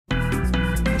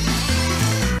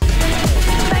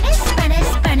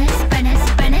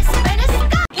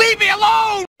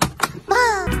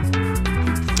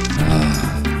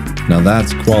Now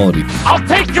that's quality. I'll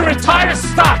take your entire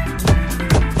stock!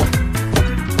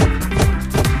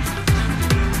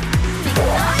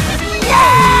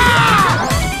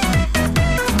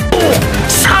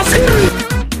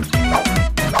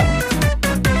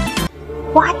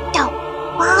 What the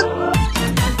fuck?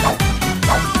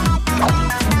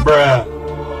 Bruh.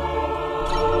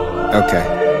 Okay.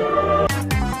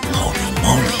 Holy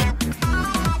moly.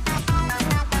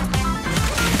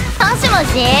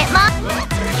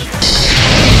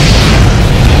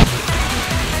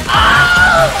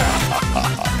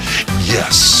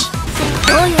 Yes.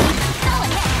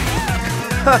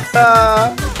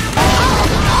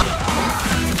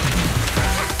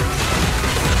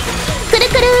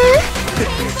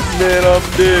 Man, I'm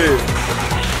dead.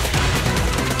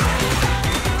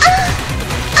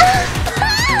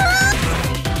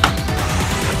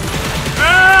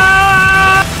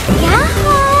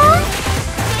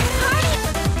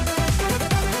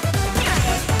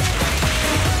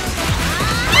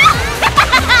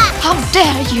 How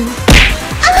dare you!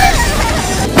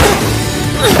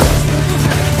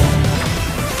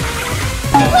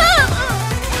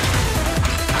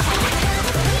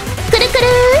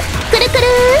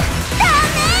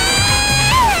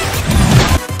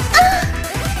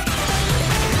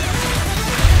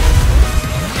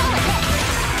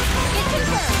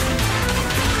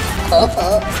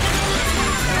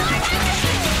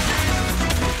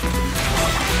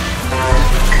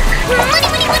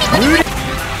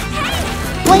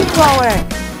 Flamethrower!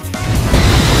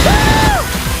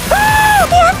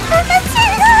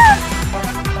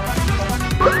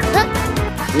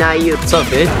 Now you. What's up,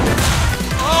 bitch?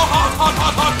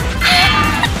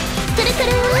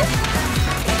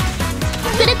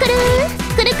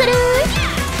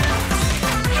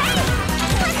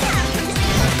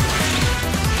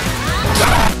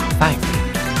 Bye.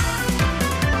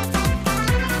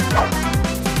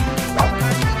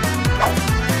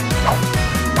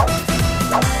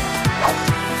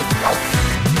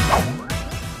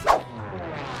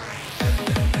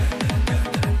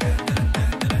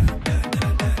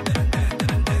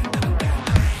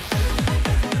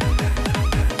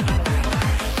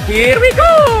 Here we go!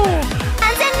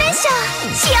 安全練習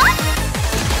しよう。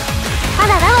あ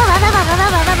らららららら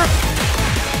らららら。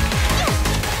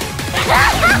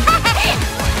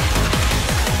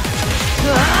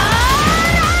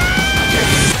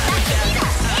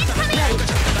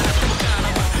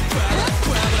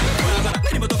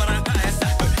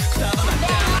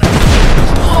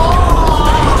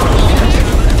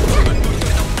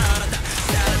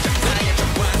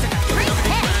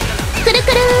くる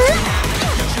くる。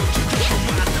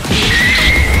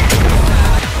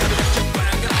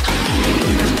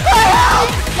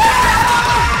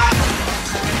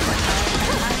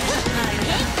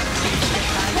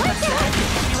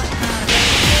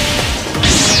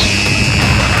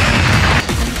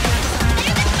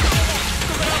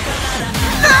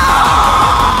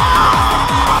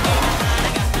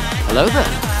Hello there.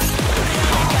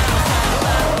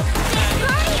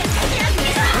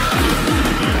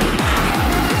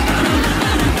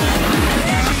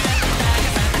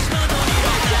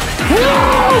 No!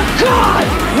 God!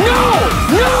 No!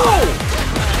 No!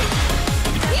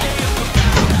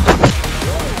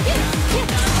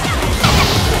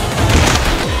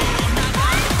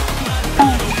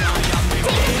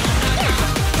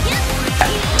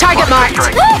 Target marked.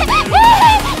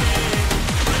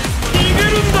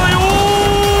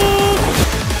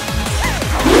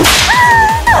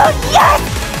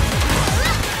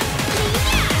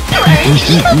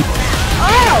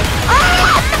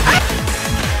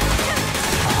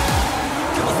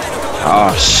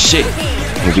 Oh shit!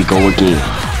 Here we go again.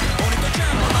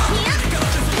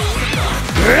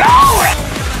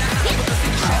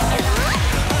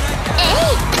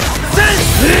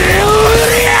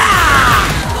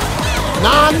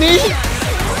 Nani?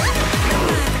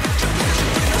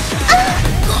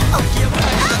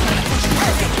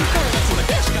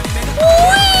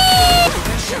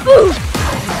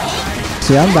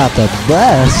 See, I'm about the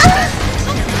best.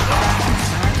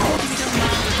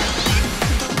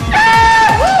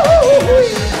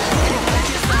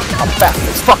 I'm fast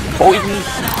as fuck, boy.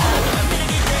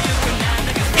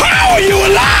 How are you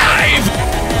alive?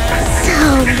 So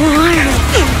warm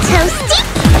and toasty.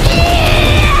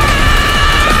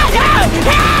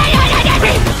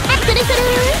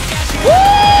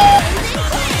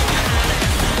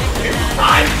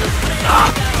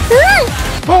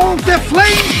 Hold the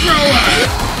flamethrower!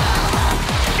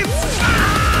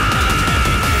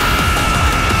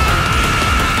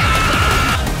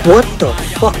 What the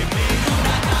fuck?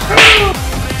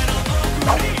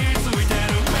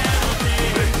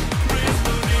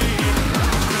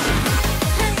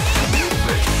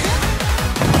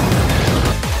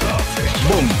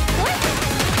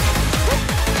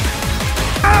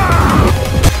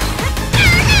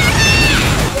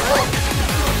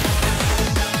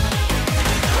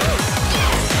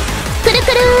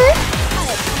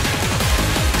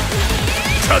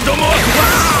 者どもは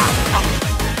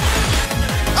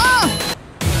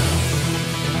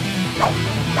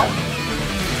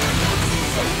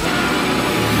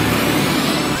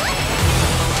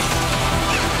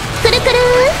くるくる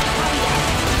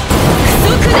不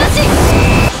足なし。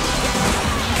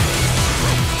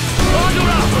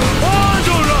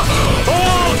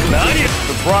何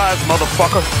？Surprise,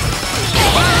 motherfucker!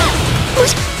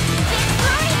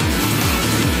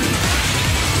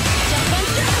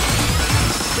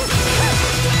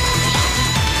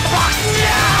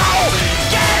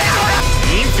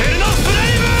 インフェルノフレ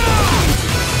イ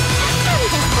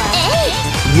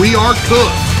ム！ We are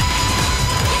cooked.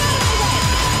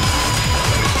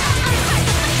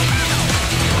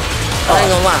 I ain't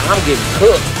gonna lie, I'm getting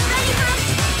cooked.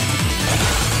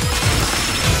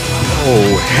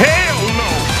 Oh, hell no!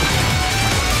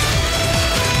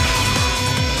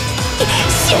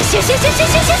 シュシュシュシュシュ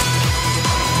シュシュ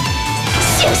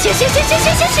シュシュシュシュシュシュシュシ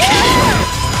ュシュシュ。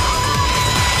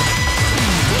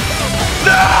 No!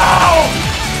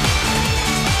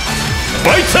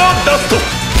 バイターダスト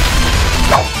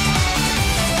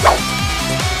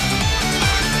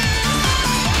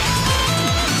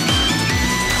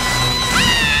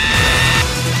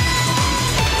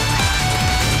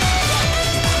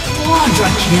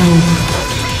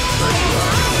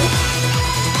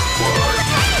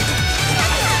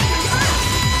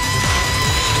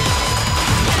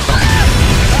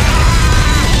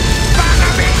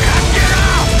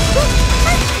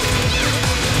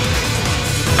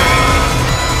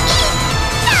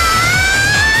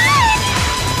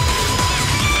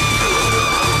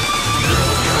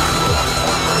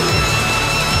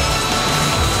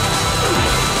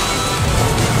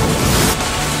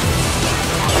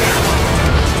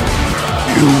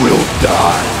！You will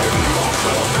die.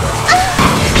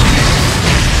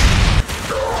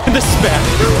 This is bad.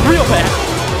 Real bad.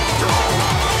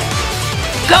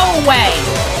 Go away!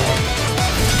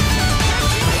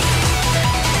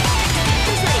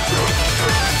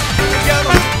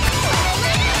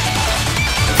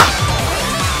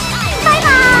 Bye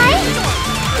bye.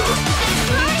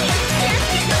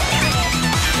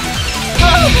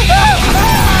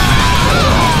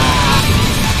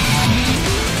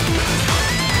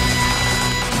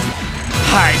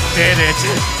 I did it.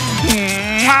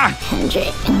 Mwah.